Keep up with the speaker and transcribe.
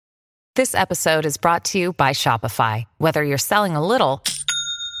This episode is brought to you by Shopify. Whether you're selling a little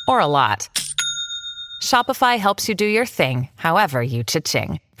or a lot, Shopify helps you do your thing, however you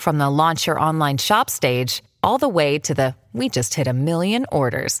cha-ching. From the launch your online shop stage, all the way to the we just hit 1 million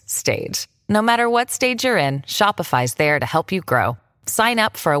orders stage. No matter what stage you're in, Shopify's there to help you grow. Sign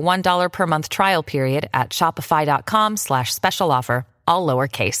up for a $1 per month trial period at shopify.com/special offer, all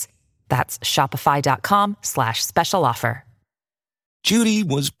lowercase. That's shopify.com/special offer. Judy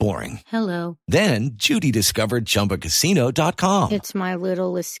was boring. Hello. Then Judy discovered ChumbaCasino.com. It's my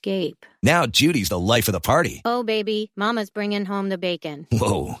little escape. Now Judy's the life of the party. Oh, baby, mama's bringing home the bacon.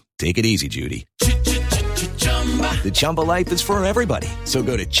 Whoa, take it easy, Judy. The Chumba life is for everybody. So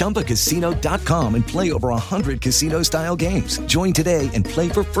go to ChumbaCasino.com and play over 100 casino-style games. Join today and play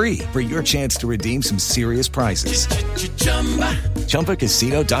for free for your chance to redeem some serious prizes.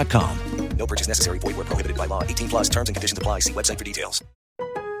 ChumbaCasino.com. No purchase necessary. Void where prohibited by law. 18+ terms and conditions apply. See website for details.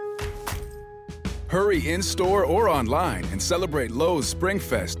 Hurry in-store or online and celebrate Lowe's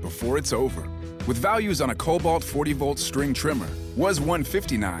SpringFest before it's over. With values on a Cobalt 40-volt string trimmer. Was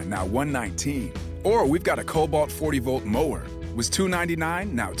 $159, now $119. Or we've got a Cobalt 40-volt mower. Was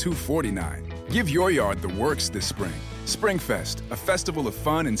 $299, now $249. Give your yard the works this spring. SpringFest, a festival of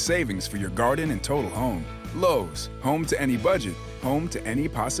fun and savings for your garden and total home. Lowe's, home to any budget, home to any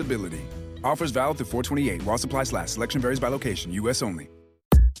possibility. Offers valid through 4/28 while supplies last. Selection varies by location. U.S. only.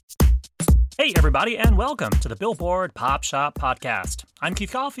 Hey, everybody, and welcome to the Billboard Pop Shop Podcast. I'm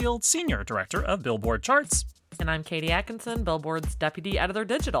Keith Caulfield, Senior Director of Billboard Charts. And I'm Katie Atkinson, Billboard's Deputy Editor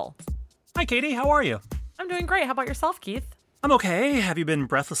Digital. Hi, Katie. How are you? I'm doing great. How about yourself, Keith? I'm okay. Have you been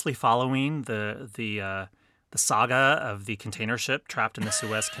breathlessly following the saga of the container ship trapped in the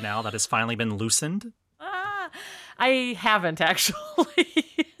Suez Canal that has finally been loosened? I haven't, actually.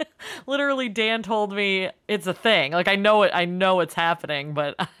 Literally, Dan told me it's a thing. Like, I know it's happening,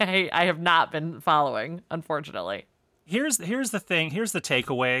 but I have not been following, unfortunately. Here's the thing. Here's the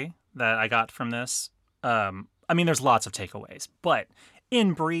takeaway that I got from this. I mean, there's lots of takeaways, but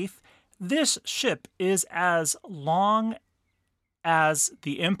in brief, this ship is as long as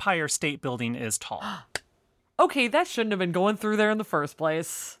the Empire State Building is tall. Okay, that shouldn't have been going through there in the first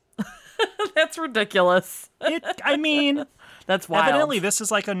place. That's ridiculous. I mean, that's wild. Evidently, this is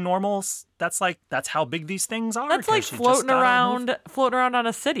like a normal. That's how big these things are. That's like floating around on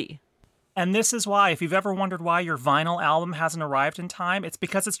a city. And this is why, if you've ever wondered why your vinyl album hasn't arrived in time, it's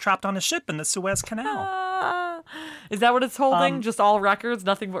because it's trapped on a ship in the Suez Canal. Is that what it's holding? Just all records,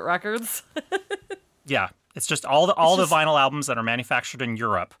 nothing but records? Yeah, it's just all the vinyl albums that are manufactured in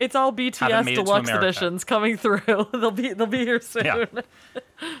Europe. It's all BTS deluxe editions coming through. They'll be here soon. Yeah.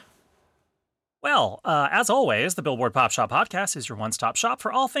 Well, as always, the Billboard Pop Shop Podcast is your one-stop shop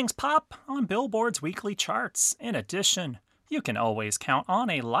for all things pop on Billboard's weekly charts. In addition, you can always count on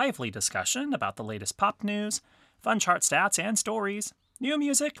a lively discussion about the latest pop news, fun chart stats and stories, new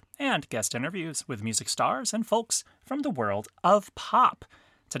music, and guest interviews with music stars and folks from the world of pop.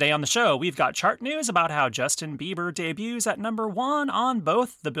 Today on the show, we've got chart news about how Justin Bieber debuts at number 1 on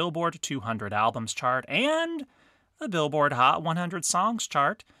both the Billboard 200 Albums chart and the Billboard Hot 100 Songs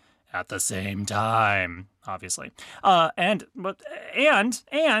chart at the same time, obviously. And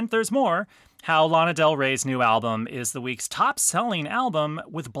there's more. How Lana Del Rey's new album is the week's top-selling album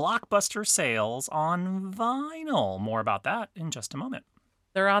with blockbuster sales on vinyl. More about that in just a moment.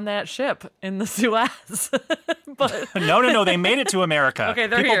 They're on that ship in the Suez. But No, they made it to America. Okay,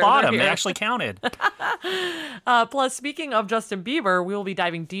 People bought them. They actually counted. Plus, speaking of Justin Bieber, we will be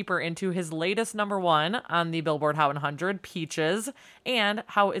diving deeper into his latest number 1 on the Billboard Hot 100, Peaches, and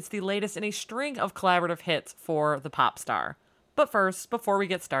how it's the latest in a string of collaborative hits for the pop star. But first, before we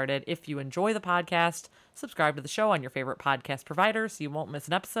get started, if you enjoy the podcast, subscribe to the show on your favorite podcast provider so you won't miss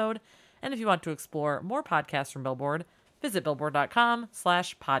an episode. And if you want to explore more podcasts from Billboard, visit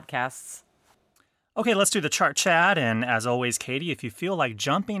billboard.com/podcasts. Okay, let's do the chart chat. And as always, Katie, if you feel like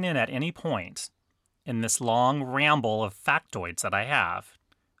jumping in at any point in this long ramble of factoids that I have,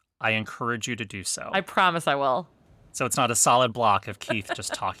 I encourage you to do so. I promise I will. So it's not a solid block of Keith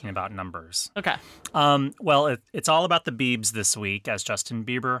just talking about numbers. Okay. Well, it's all about the Biebs this week as Justin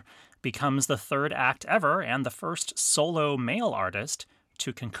Bieber becomes the third act ever and the first solo male artist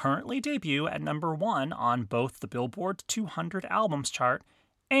to concurrently debut at number 1 on both the Billboard 200 Albums chart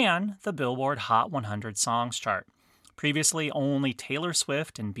and the Billboard Hot 100 Songs chart. Previously, only Taylor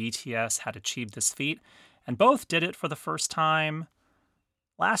Swift and BTS had achieved this feat, and both did it for the first time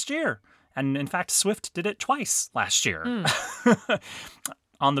last year. And in fact, Swift did it twice last year.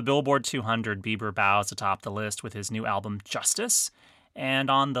 On the Billboard 200, Bieber bows atop the list with his new album, Justice. And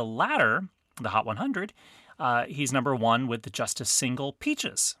on the latter, the Hot 100, He's number one with the Justice single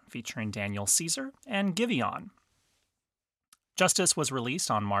Peaches, featuring Daniel Caesar and Giveon. Justice was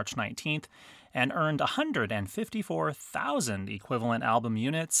released on March 19th and earned 154,000 equivalent album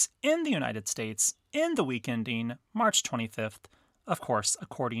units in the United States in the week ending March 25th, of course,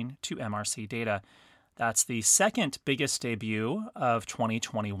 according to MRC data. That's the second biggest debut of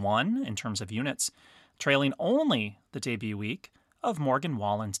 2021 in terms of units, trailing only the debut week of Morgan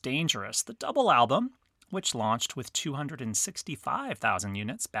Wallen's Dangerous, the double album, which launched with 265,000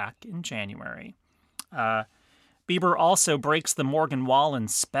 units back in January. Bieber also breaks the Morgan Wallen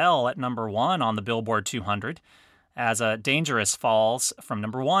spell at number one on the Billboard 200, as Dangerous falls from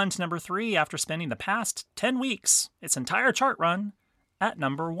number one to number three after spending the past 10 weeks, its entire chart run, at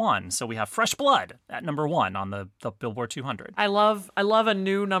number one. So we have fresh blood at number one on the Billboard 200. I love a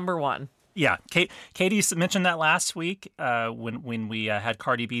new number one. Yeah, Katie mentioned that last week when we had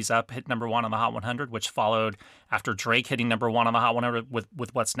Cardi B's Up hit number one on the Hot 100, which followed after Drake hitting number one on the Hot 100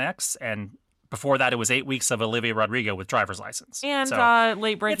 with What's Next, and before that it was 8 weeks of Olivia Rodrigo with Driver's License. And so,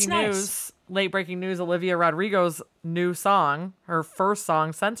 late breaking nice. news, Olivia Rodrigo's new song, her first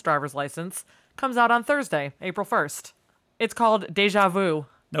song since Driver's License, comes out on Thursday, April 1st. It's called Deja Vu.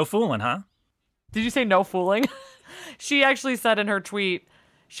 No fooling, huh? Did you say no fooling? She actually said in her tweet,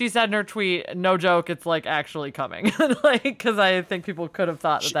 no joke, it's like actually coming. Like, because I think people could have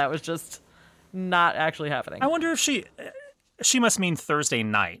thought that was just not actually happening. I wonder if she must mean Thursday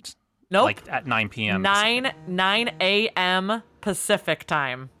night. Nope. Like at 9 p.m. 9 a.m. Pacific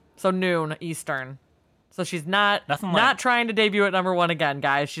time. So noon Eastern. So she's not trying to debut at number one again,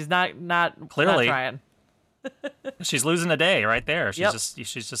 guys. She's not clearly not trying. She's losing a day right there. She's Yep.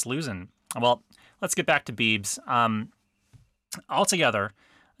 just losing. Well, let's get back to Biebs. Altogether,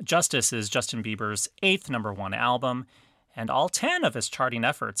 Justice is Justin Bieber's 8th number one album, and all 10 of his charting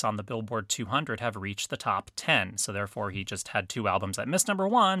efforts on the Billboard 200 have reached the top 10. So therefore, he just had 2 albums that missed number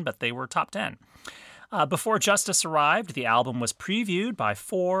one, but they were top 10. Before Justice arrived, the album was previewed by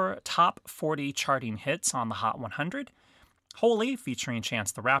 4 top 40 charting hits on the Hot 100. Holy, featuring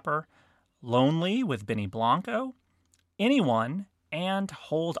Chance the Rapper, Lonely with Benny Blanco, Anyone, and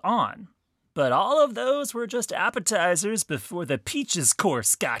Hold On. But all of those were just appetizers before the Peaches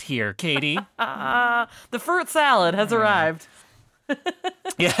course got here, Katie. The fruit salad has arrived.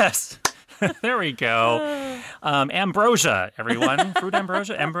 Yes. There we go. Ambrosia, everyone. Fruit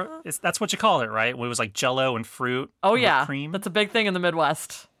ambrosia. That's what you call it, right? It was like Jell-O and fruit. Oh, with yeah. cream. That's a big thing in the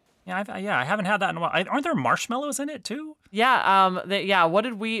Midwest. Yeah, I haven't had that in a while. Aren't there marshmallows in it, too? Yeah. What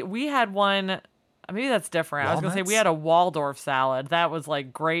did we had one... Maybe that's different. Walnuts? I was going to say we had a Waldorf salad. That was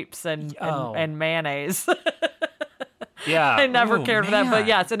like grapes and mayonnaise. Yeah. I never Ooh, cared for that. But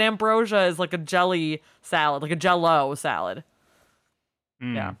yes, an ambrosia is like a jelly salad, like a Jell-O salad.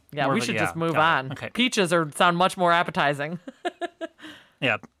 Yeah. We should just move on. Okay. Peaches sound much more appetizing.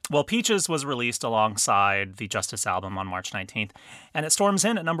 Yeah. Well, Peaches was released alongside the Justice album on March 19th, and it storms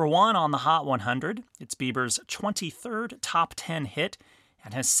in at number one on the Hot 100. It's Bieber's 23rd top 10 hit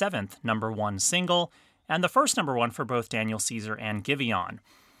and his 7th number one single, and the first number one for both Daniel Caesar and Giveon.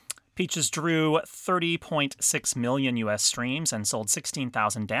 Peaches drew 30.6 million U.S. streams and sold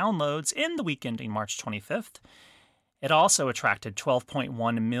 16,000 downloads in the week ending March 25th. It also attracted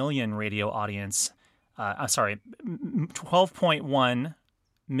 12.1 million radio audience, 12.1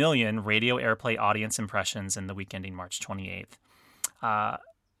 million radio airplay audience impressions in the week ending March 28th.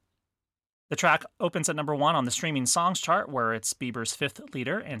 The track opens at number one on the streaming songs chart, where it's Bieber's 5th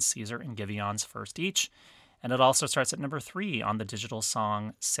leader and Caesar and Giveon's first each. And it also starts at number 3 on the digital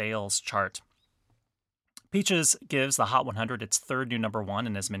song sales chart. Peaches gives the Hot 100 its 3rd new number one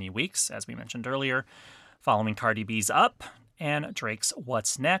in as many weeks, as we mentioned earlier, following Cardi B's Up and Drake's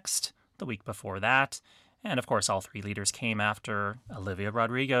What's Next the week before that. And of course, all 3 leaders came after Olivia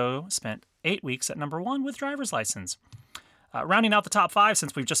Rodrigo spent 8 weeks at number one with Driver's License. Rounding out the top 5,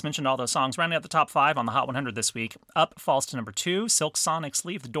 since we've just mentioned all those songs, rounding out the top 5 on the Hot 100 this week, Up falls to number 2, Silk Sonic's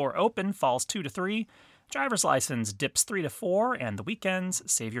Leave the Door Open falls 2 to 3, Driver's License dips 3 to 4, and The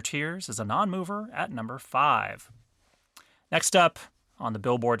Weeknd's Save Your Tears is a non-mover at number 5. Next up on the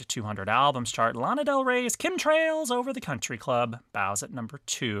Billboard 200 albums chart, Lana Del Rey's Chemtrails Over the Country Club bows at number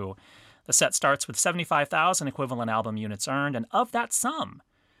 2. The set starts with 75,000 equivalent album units earned, and of that sum,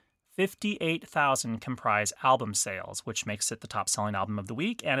 58,000 comprise album sales, which makes it the top-selling album of the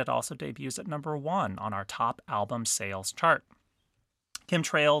week, and it also debuts at number 1 on our top album sales chart.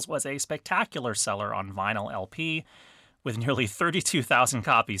 Chemtrails was a spectacular seller on vinyl LP, with nearly 32,000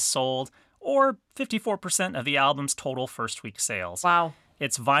 copies sold, or 54% of the album's total first-week sales. Wow.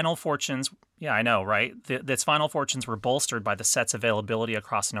 Its vinyl fortunes, yeah, I know, right? Its vinyl fortunes were bolstered by the set's availability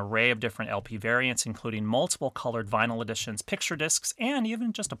across an array of different LP variants, including multiple colored vinyl editions, picture discs, and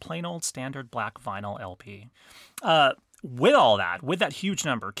even just a plain old standard black vinyl LP. With all that, with that huge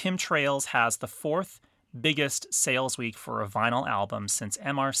number, Chemtrails has the fourth biggest sales week for a vinyl album since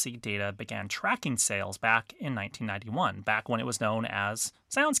MRC Data began tracking sales back in 1991, back when it was known as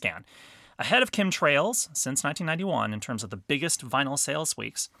SoundScan. Ahead of Chemtrails since 1991 in terms of the biggest vinyl sales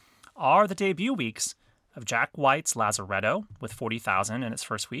weeks are the debut weeks of Jack White's Lazaretto with 40,000 in its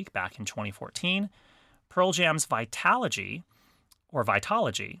first week back in 2014, Pearl Jam's Vitalogy. Gosh,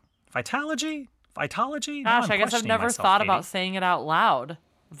 I guess I've never thought about saying it out loud.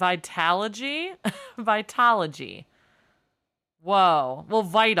 Vitalogy? Vitalogy. Whoa. Well,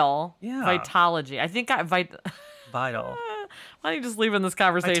 vital. Yeah. Vitalogy. I think Vital. Why don't you just leave in this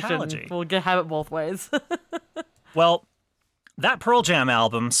conversation? Vitalogy. We'll have it both ways. Well, that Pearl Jam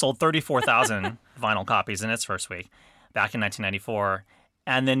album sold 34,000 vinyl copies in its first week back in 1994.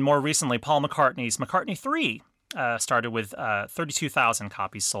 And then more recently, Paul McCartney's McCartney 3 started with 32,000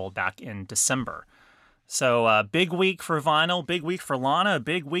 copies sold back in December. So big week for vinyl, big week for Lana,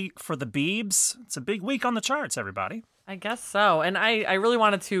 big week for the Biebs. It's a big week on the charts, everybody. I guess so. And I really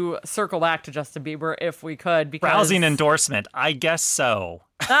wanted to circle back to Justin Bieber if we could. Because... Rousing endorsement. I guess so.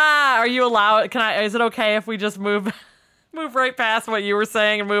 Are you allowed? Is it okay if we just move right past what you were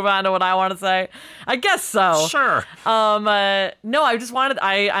saying and move on to what I want to say? I guess so. Sure. No,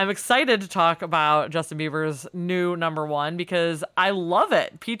 I'm excited to talk about Justin Bieber's new number one because I love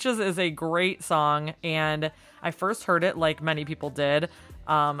it. Peaches is a great song, and I first heard it, like many people did,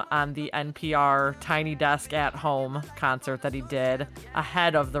 on the NPR Tiny Desk at Home concert that he did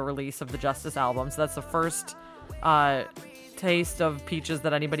ahead of the release of the Justice album. So that's the first taste of Peaches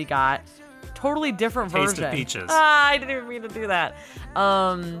that anybody got. Totally different version. Taste of Peaches. I didn't even mean to do that.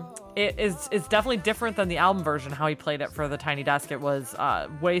 It's definitely different than the album version, how he played it for the Tiny Desk. It was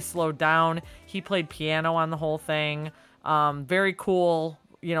way slowed down. He played piano on the whole thing. Very cool,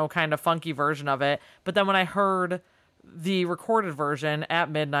 kind of funky version of it. But then when I heard the recorded version at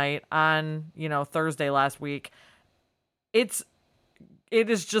midnight on, Thursday last week, it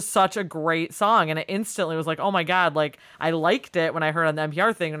is just such a great song. And it instantly was like, oh my God, like I liked it when I heard on the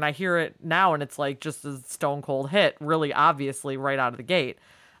NPR thing, and I hear it now and it's like just a stone cold hit, really obviously right out of the gate.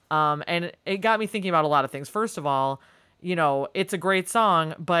 And it got me thinking about a lot of things. First of all, it's a great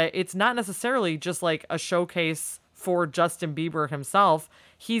song, but it's not necessarily just like a showcase for Justin Bieber himself.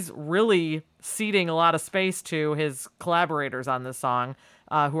 He's really ceding a lot of space to his collaborators on this song,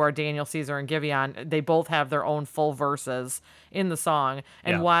 who are Daniel Caesar and Giveon. They both have their own full verses in the song.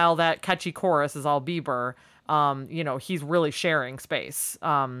 And while that catchy chorus is all Bieber, he's really sharing space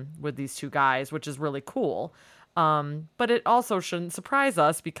with these two guys, which is really cool. But it also shouldn't surprise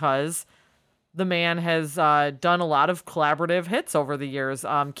us because the man has done a lot of collaborative hits over the years.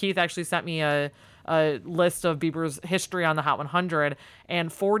 Keith actually sent me a list of Bieber's history on the Hot 100,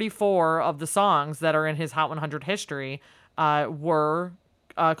 and 44 of the songs that are in his Hot 100 history were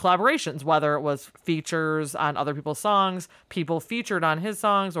collaborations, whether it was features on other people's songs, people featured on his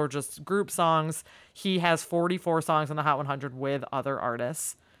songs, or just group songs. He has 44 songs on the Hot 100 with other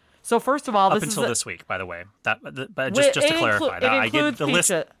artists. So first of all, up until this week, by the way, but just to clarify that, I get the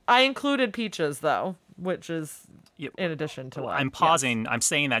list. I included Peaches though, which is in addition to what I'm pausing. Yes. I'm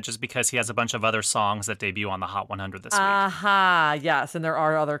saying that just because he has a bunch of other songs that debut on the Hot 100 this week. Aha, yes, and there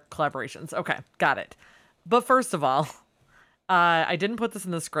are other collaborations. Okay, got it. But first of all, I didn't put this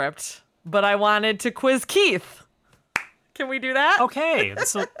in the script, but I wanted to quiz Keith. Can we do that? Okay,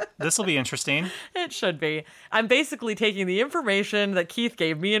 this will be interesting. It should be. I'm basically taking the information that Keith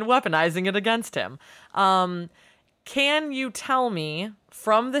gave me and weaponizing it against him. Can you tell me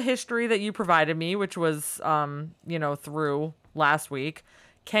from the history that you provided me, which was, through last week,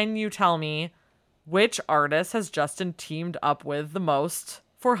 can you tell me which artist has Justin teamed up with the most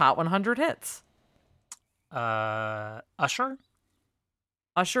for Hot 100 hits? Usher?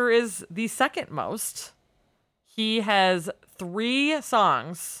 Usher is the second most. He has 3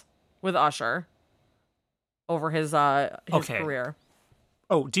 songs with Usher over his career.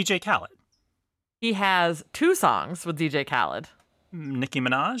 Oh, DJ Khaled. He has 2 songs with DJ Khaled. Nicki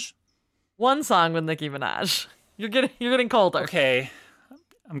Minaj? 1 song with Nicki Minaj. You're getting colder. Okay.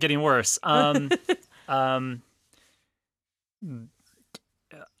 I'm getting worse. I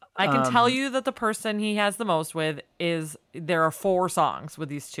can tell you that the person he has the most with there are 4 songs with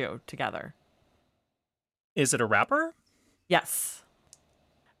these 2 together. Is it a rapper? Yes.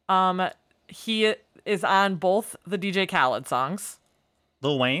 He is on both the DJ Khaled songs.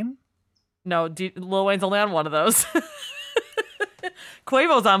 Lil Wayne? No, Lil Wayne's only on one of those.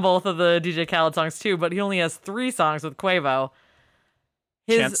 Quavo's on both of the DJ Khaled songs too, but he only has 3 songs with Quavo.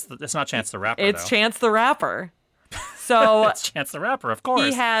 It's not Chance the Rapper, It's though. Chance the Rapper. So It's Chance the Rapper, of course.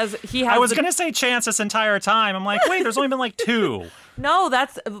 he has. I was going to say Chance this entire time. I'm like, wait, there's only been like 2. No,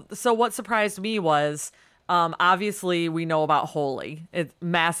 so what surprised me was, obviously we know about Holy. It's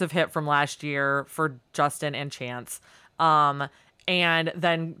massive hit from last year for Justin and Chance. And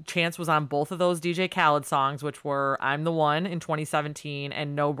then Chance was on both of those DJ Khaled songs, which were I'm the One in 2017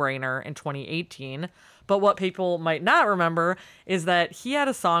 and No Brainer in 2018. But what people might not remember is that he had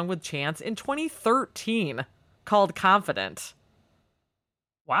a song with Chance in 2013 called Confident.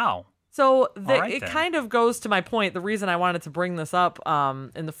 Wow. So It kind of goes to my point. The reason I wanted to bring this up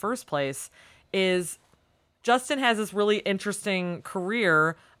in the first place is Justin has this really interesting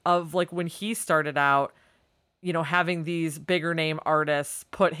career of like when he started out, you know, having these bigger name artists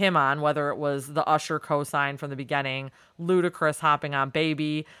put him on, whether it was the Usher cosign from the beginning, Ludacris hopping on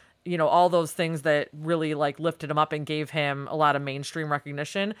Baby, you know, all those things that really like lifted him up and gave him a lot of mainstream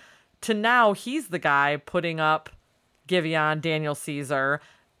recognition, to now he's the guy putting up Giveon, Daniel Caesar,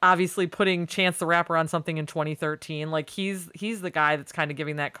 obviously putting Chance the Rapper on something in 2013. Like he's the guy that's kind of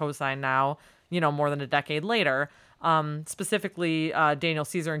giving that cosign now, you know, more than a decade later. Specifically Daniel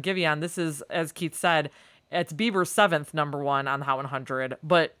Caesar and Giveon. This is, as Keith said, it's Bieber's 7th number 1 on the Hot 100,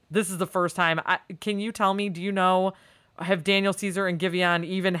 but this is the first time. Can you tell me, do you know, have Daniel Caesar and Giveon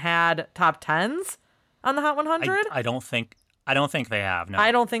even had top 10s on the Hot 100? I don't think they have, no.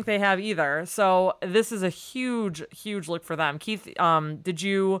 I don't think they have either. So this is a huge, huge look for them. Keith, did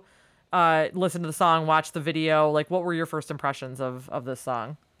you listen to the song, watch the video? Like, what were your first impressions of this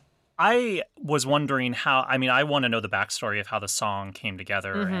song? I was wondering I want to know the backstory of how the song came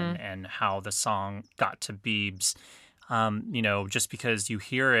together and how the song got to Biebs. You know, just because you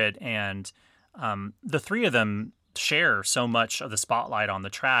hear it and the 3 of them share so much of the spotlight on the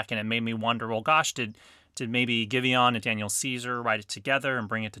track, and it made me wonder, well, gosh, did maybe Giveon and Daniel Caesar write it together and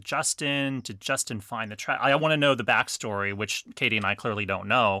bring it to Justin? Did Justin find the track? I want to know the backstory, which Katie and I clearly don't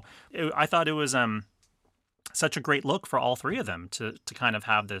know. I thought it was such a great look for all 3 of them to kind of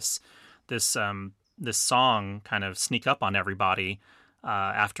have this song kind of sneak up on everybody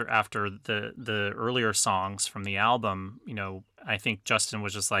after the earlier songs from the album. You know, I think Justin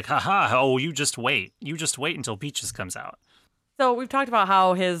was just like, you just wait until Peaches comes out. So we've talked about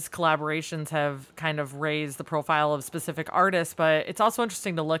how his collaborations have kind of raised the profile of specific artists, but it's also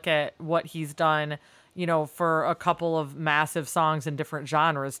interesting to look at what he's done, you know, for a couple of massive songs in different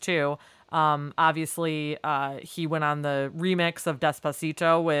genres too. Obviously, he went on the remix of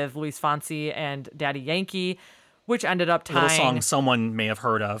Despacito with Luis Fonsi and Daddy Yankee, which ended up tying... A little song someone may have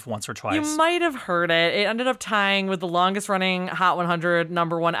heard of once or twice. You might have heard it. It ended up tying with the longest running Hot 100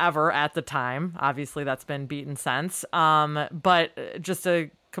 number 1 ever at the time. Obviously, that's been beaten since. But just a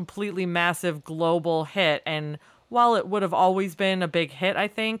completely massive global hit. And while it would have always been a big hit, I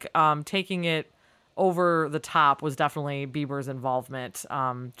think, taking it over the top was definitely Bieber's involvement,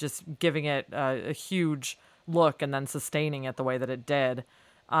 just giving it a huge look and then sustaining it the way that it did.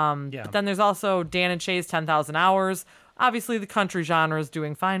 But then there's also Dan and Shay's 10,000 Hours. Obviously, the country genre is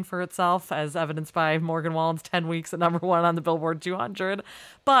doing fine for itself, as evidenced by Morgan Wallen's 10 weeks at number 1 on the Billboard 200.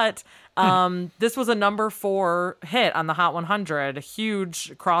 But this was a number 4 hit on the Hot 100, a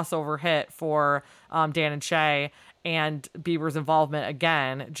huge crossover hit for Dan and Shay. And Bieber's involvement,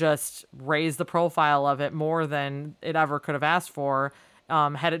 again, just raised the profile of it more than it ever could have asked for,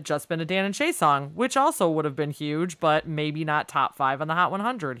 had it just been a Dan and Shay song, which also would have been huge, but maybe not top 5 on the Hot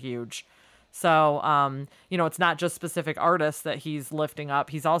 100 huge. So, you know, it's not just specific artists that he's lifting up.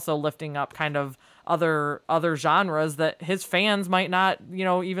 He's also lifting up kind of other genres that his fans might not, you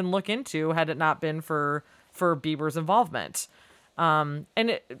know, even look into had it not been for Bieber's involvement.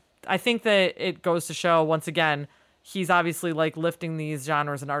 I think that it goes to show, once again, he's obviously like lifting these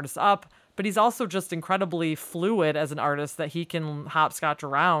genres and artists up, but he's also just incredibly fluid as an artist that he can hopscotch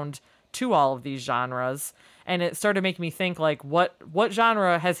around to all of these genres. And it started making me think, like, what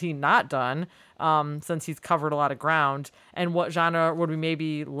genre has he not done, since he's covered a lot of ground, and what genre would we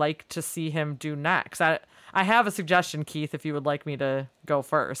maybe like to see him do next? I have a suggestion, Keith, if you would like me to go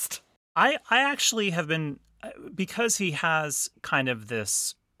first. I actually have been, because he has kind of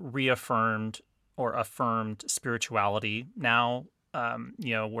this reaffirmed or affirmed spirituality now,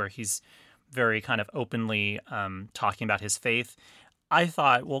 you know, where he's very kind of openly talking about his faith. I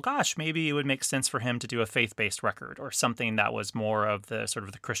thought, well, gosh, maybe it would make sense for him to do a faith-based record or something that was more of the sort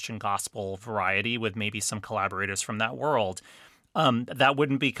of the Christian gospel variety with maybe some collaborators from that world. That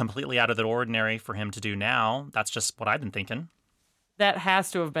wouldn't be completely out of the ordinary for him to do now. That's just what I've been thinking. That has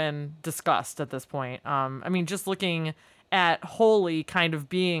to have been discussed at this point. I mean, just looking at Holy kind of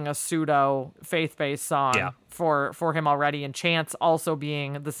being a pseudo faith-based song for him already, and Chance also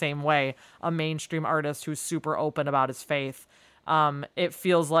being the same way, a mainstream artist who's super open about his faith. It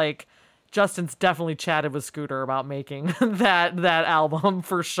feels like Justin's definitely chatted with Scooter about making that album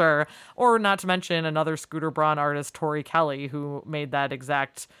for sure. Or not to mention another Scooter Braun artist, Tori Kelly, who made that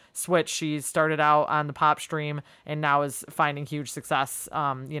exact switch. She started out on the pop stream and now is finding huge success,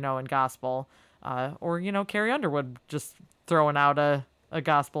 in gospel. Or Carrie Underwood just throwing out a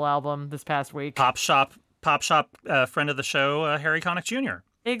gospel album this past week. Pop shop friend of the show, Harry Connick Jr.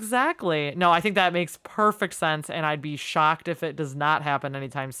 Exactly. No, I think that makes perfect sense, and I'd be shocked if it does not happen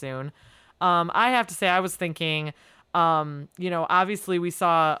anytime soon. I have to say, I was thinking, obviously we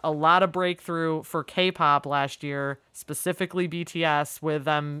saw a lot of breakthrough for K-pop last year, specifically BTS, with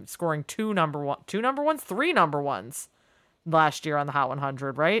them scoring three number ones last year on the Hot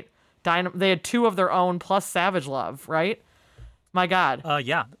 100, right? They had 2 of their own plus Savage Love, right? My God.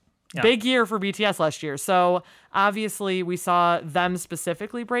 Yeah. Big year for BTS last year. So obviously we saw them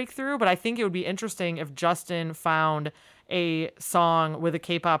specifically break through, but I think it would be interesting if Justin found a song with a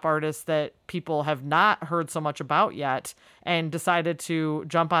K-pop artist that people have not heard so much about yet and decided to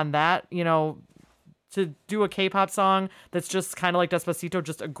jump on that, to do a K-pop song that's just kind of like Despacito,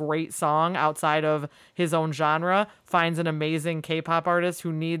 just a great song outside of his own genre, finds an amazing K-pop artist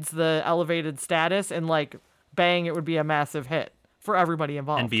who needs the elevated status, and bang, it would be a massive hit for everybody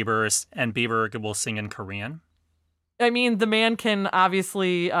involved. And Bieber will sing in Korean. I mean, the man can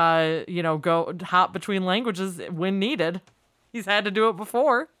obviously, go hop between languages when needed. He's had to do it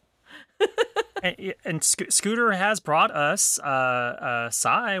before. and Scooter has brought us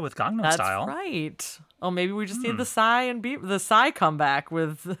Psy with Gangnam Style. That's right. Oh, maybe we just need the Psy and the Psy comeback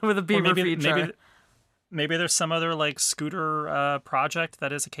with a Bieber feature. Maybe there's some other Scooter project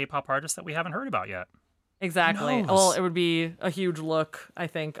that is a K-pop artist that we haven't heard about yet. Exactly. Well, it would be a huge look, I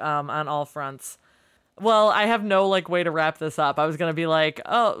think, on all fronts. Well, I have no way to wrap this up. I was going to be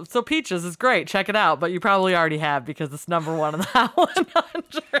oh, so Peaches is great. Check it out. But you probably already have, because it's number 1 in the Hot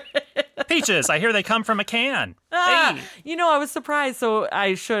 100. Peaches, I hear they come from a can. Hey. I was surprised. So I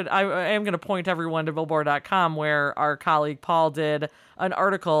am going to point everyone to Billboard.com, where our colleague Paul did an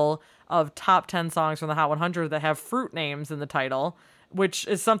article of top 10 songs from the Hot 100 that have fruit names in the title, which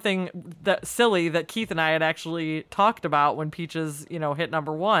is something that silly that Keith and I had actually talked about when Peaches, hit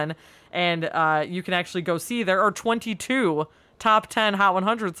number 1. And you can actually go see there are 22 top 10 Hot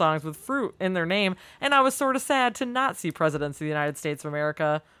 100 songs with fruit in their name. And I was sort of sad to not see Presidents of the United States of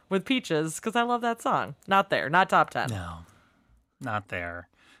America with Peaches, because I love that song. Not there. Not top 10. No, not there.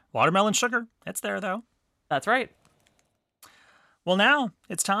 Watermelon Sugar, it's there, though. That's right. Well, now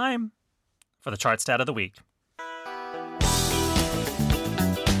it's time for the chart stat of the week.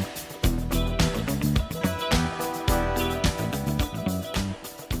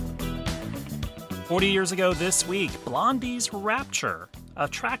 "40 years ago this week, Blondie's Rapture, a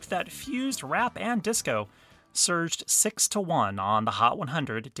track that fused rap and disco, surged 6-1 on the Hot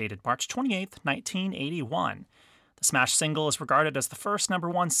 100, dated March 28, 1981. The smash single is regarded as the first number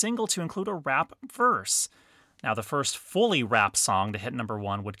 1 single to include a rap verse. Now, the first fully rap song to hit number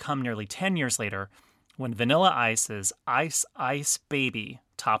 1 would come nearly 10 years later, when Vanilla Ice's Ice Ice Baby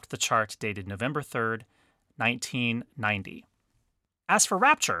topped the chart, dated November 3rd, 1990. As for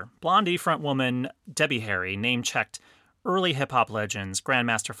Rapture, Blondie frontwoman Debbie Harry name-checked early hip-hop legends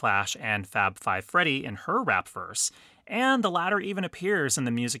Grandmaster Flash and Fab Five Freddy in her rap verse, and the latter even appears in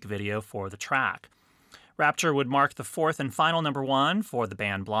the music video for the track. Rapture would mark the 4th and final number 1 for the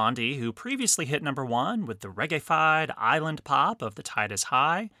band Blondie, who previously hit number 1 with the reggae-fied island pop of The Tide is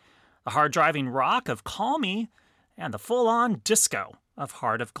High, the hard-driving rock of Call Me, and the full-on disco of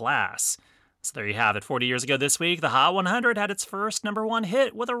Heart of Glass. So there you have it. 40 years ago this week, the Hot 100 had its first number 1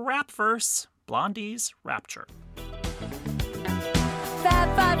 hit with a rap verse, Blondie's Rapture.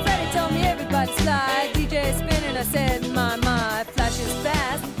 Fab Five Freddy told me everybody slide. DJ spinning, I said, my, Flash is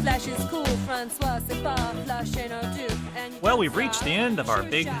fast, Flash is cool, Francois, c'est pas, Flash ain't no dude. Well, we've reached the end of our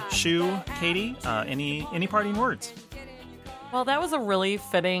big shoe, Katie. Any parting words? Well, that was a really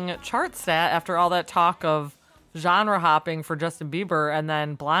fitting chart stat after all that talk of genre hopping for Justin Bieber, and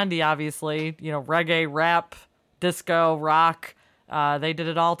then Blondie, obviously, reggae, rap, disco, rock, they did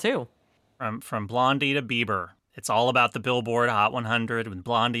it all too. From Blondie to Bieber, it's all about the Billboard Hot 100 with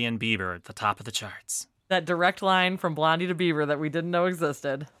Blondie and Bieber at the top of the charts. That direct line from Blondie to Bieber that we didn't know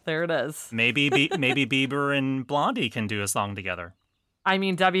existed. There it is. Maybe Bieber and Blondie can do a song together. I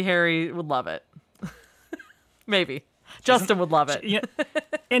mean, Debbie Harry would love it. Maybe. Justin would love it.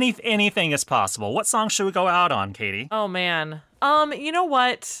 Anything is possible. What song should we go out on, Katie? Oh, man. You know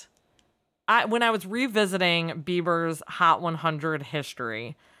what? when I was revisiting Bieber's Hot 100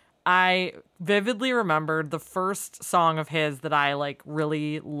 history, I vividly remembered the first song of his that I like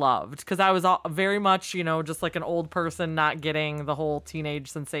really loved, because I was very much, just like an old person not getting the whole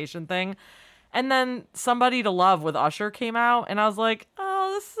teenage sensation thing. And then Somebody to Love with Usher came out, and I was like,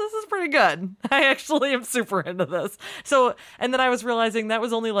 oh, this is pretty good. I actually am super into this. So, and then I was realizing that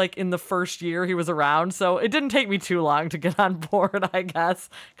was only like in the first year he was around, so it didn't take me too long to get on board, I guess,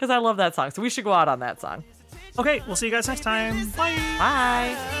 because I love that song. So we should go out on that song. Okay, we'll see you guys next time. Bye.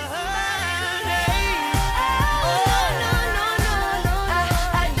 Bye.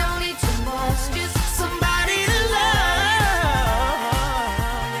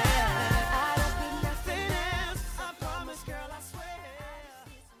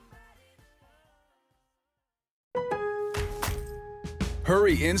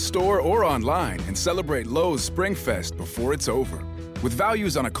 Hurry in-store or online and celebrate Lowe's SpringFest before it's over. With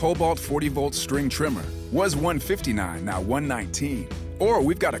values on a Cobalt 40-volt string trimmer, was $159, now $119. Or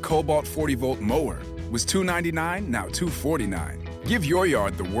we've got a Cobalt 40-volt mower, was $299, now $249. Give your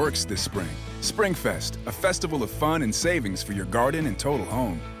yard the works this spring. SpringFest, a festival of fun and savings for your garden and total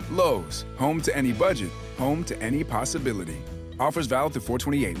home. Lowe's, home to any budget, home to any possibility. Offers valid through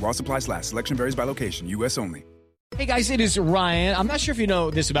 4/28 while supplies last. Selection varies by location. U.S. only. Hey guys, it is Ryan. I'm not sure if you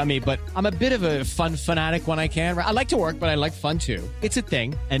know this about me, but I'm a bit of a fun fanatic when I can. I like to work, but I like fun too. It's a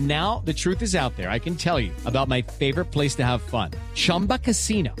thing. And now the truth is out there. I can tell you about my favorite place to have fun. Chumba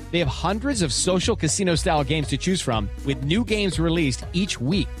Casino. They have hundreds of social casino style games to choose from with new games released each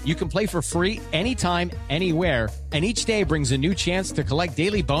week. You can play for free anytime, anywhere. And each day brings a new chance to collect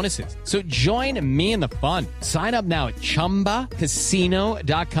daily bonuses. So join me in the fun. Sign up now at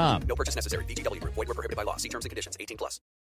ChumbaCasino.com. No purchase necessary. VGW Group. Void where prohibited by law. See terms and conditions. 18+.